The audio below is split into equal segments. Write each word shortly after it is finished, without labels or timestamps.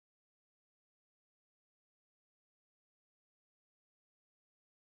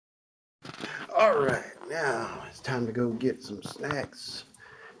Alright, now it's time to go get some snacks.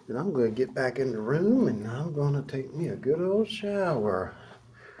 And I'm going to get back in the room and I'm going to take me a good old shower.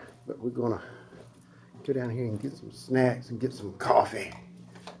 But we're going to go down here and get some snacks and get some coffee.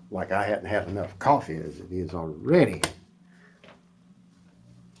 Like I hadn't had enough coffee as it is already.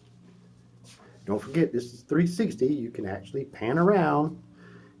 Don't forget, this is 360. You can actually pan around.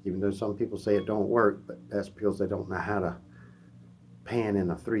 Even though some people say it don't work, but that's because they don't know how to pan in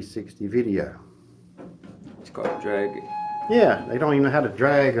a 360 video. It's called drag. Yeah, they don't even know how to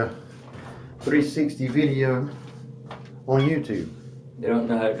drag a 360 video on YouTube. They don't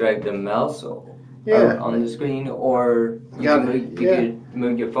know how to drag the mouse on the screen, or you could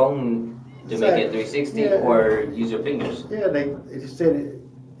move your phone to make it 360, or use your fingers. Yeah, they just said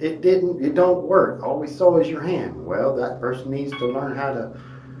it don't work. All we saw is your hand. Well, that person needs to learn how to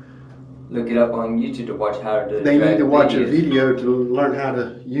look it up on YouTube to watch how to. They need to watch a video to learn how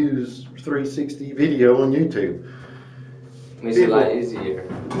to use 360 video on YouTube. Makes it a lot easier.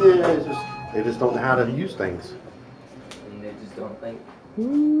 Yeah, they just don't know how to use things. And they just don't think.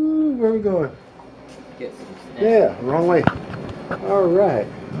 Ooh, where are we going? Get some snacks. Yeah, wrong way. All right,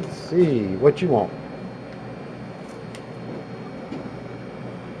 let's see what you want.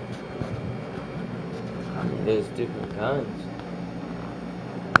 There's different kinds.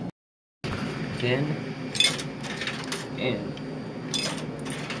 10 and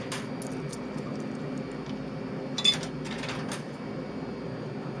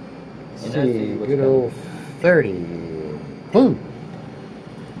see, good old 30. Boom.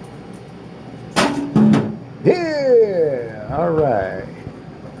 Yeah, all right.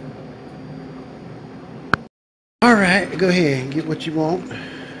 All right, go ahead and get what you want.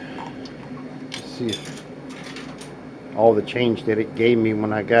 Let's see if all the change that it gave me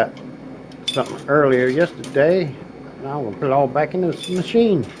when I got something earlier yesterday. Now I'm going to put it all back in this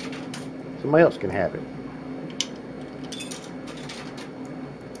machine. Somebody else can have it.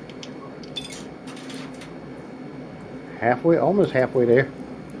 Halfway, almost halfway there.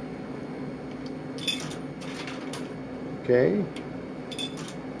 Okay.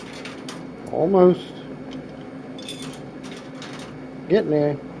 Almost. Getting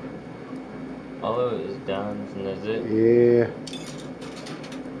there. All of it is done, and that's it. Yeah.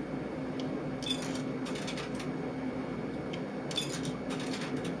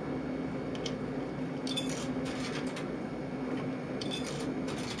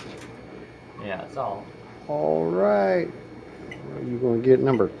 Yeah, that's all. All right. You're going to get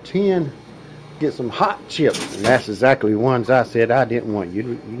number 10. Get some hot chips. And that's exactly the ones I said I didn't want. You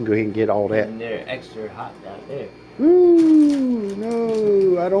can go ahead and get all that. And they're extra hot down there. Ooh,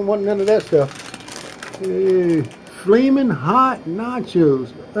 no. I don't want none of that stuff. Flaming hot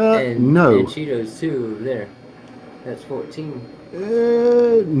nachos. No. And Cheetos too over there. That's 14.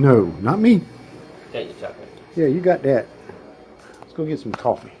 No. Not me. Got your chocolate. Yeah, you got that. Let's go get some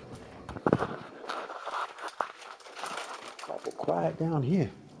coffee. Awful quiet down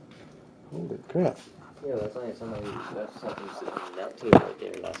here. Holy crap. Yeah, that's only somebody left something sitting on that table right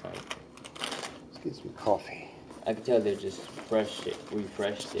there last night. Let's get some coffee. I could tell they just refreshed it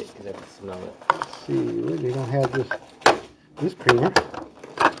because I could smell it. Let's see, they don't have this creamer.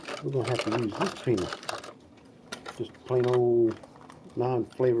 We're going to have to use this creamer. Just plain old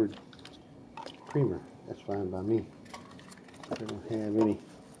non-flavored creamer. That's fine by me. I don't have any.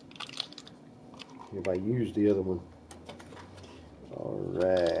 If I use the other one.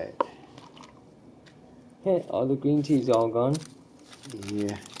 Alright. Hey, all the green tea's all gone.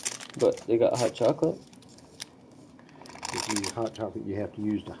 Yeah. But they got hot chocolate. If you use hot chocolate, you have to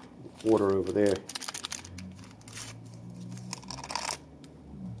use the water over there.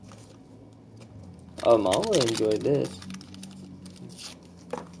 Mom would enjoy this.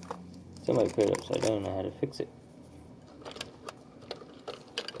 Somebody put it upside down. I know how to fix it.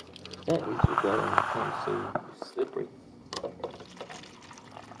 That usually better when it comes so slippery.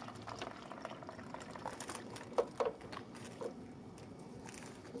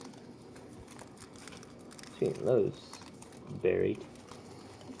 Sweet and lows buried.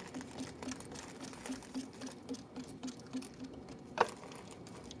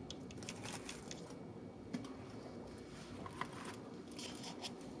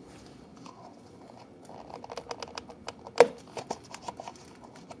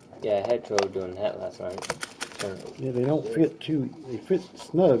 Yeah, I had trouble doing that last night. Yeah, they don't fit they fit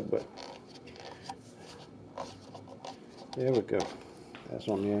snug, but there we go. That's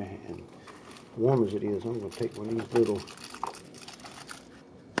on there, and warm as it is, I'm going to take one of these little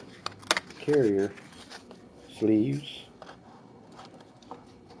carrier sleeves.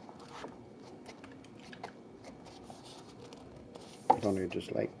 Put on there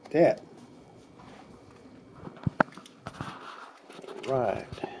just like that.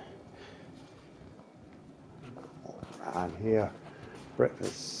 here.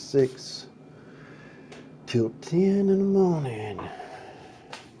 Breakfast 6 till 10 in the morning.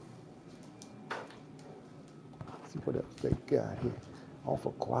 Let's see what else they got here.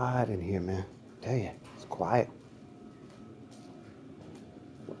 Awful quiet in here, man. Tell you, it's quiet.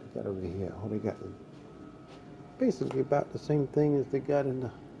 What they got over here? Oh, they got basically about the same thing as they got in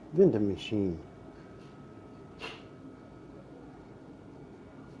the vending machine.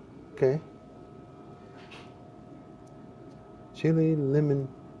 Okay. Chili lemon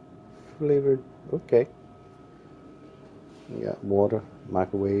flavored. Okay. You got water,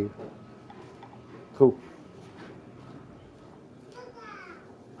 microwave. Cool.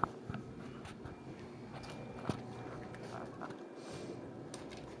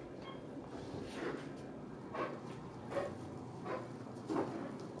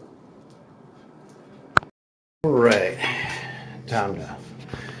 All right, time to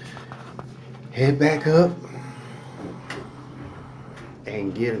head back up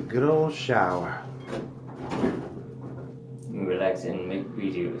and get a good old shower. Relax and make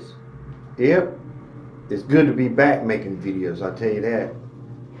videos. Yep, it's good to be back making videos, I'll tell you that.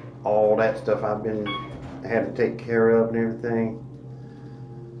 All that stuff I've had to take care of and everything,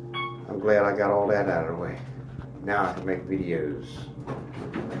 I'm glad I got all that out of the way. Now I can make videos.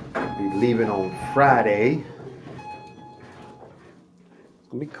 I'll be leaving on Friday. It's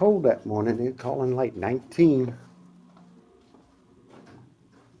gonna be cold that morning. They're calling like 19.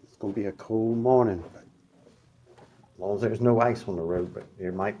 It's gonna be a cold morning. As long as there's no ice on the road, but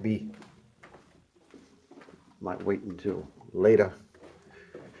there might be. Might wait until later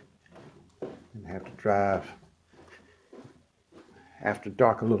and have to drive after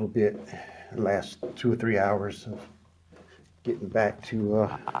dark a little bit. The last 2 or 3 hours of getting back to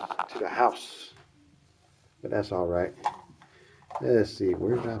the house, but that's all right. Let's see,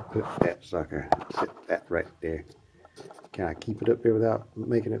 where did I put that sucker? Set that right there. Can I keep it up there without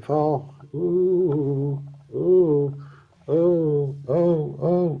making it fall? Ooh, ooh, oh, oh,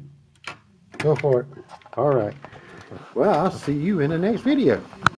 oh. Go for it. All right. Well, I'll see you in the next video.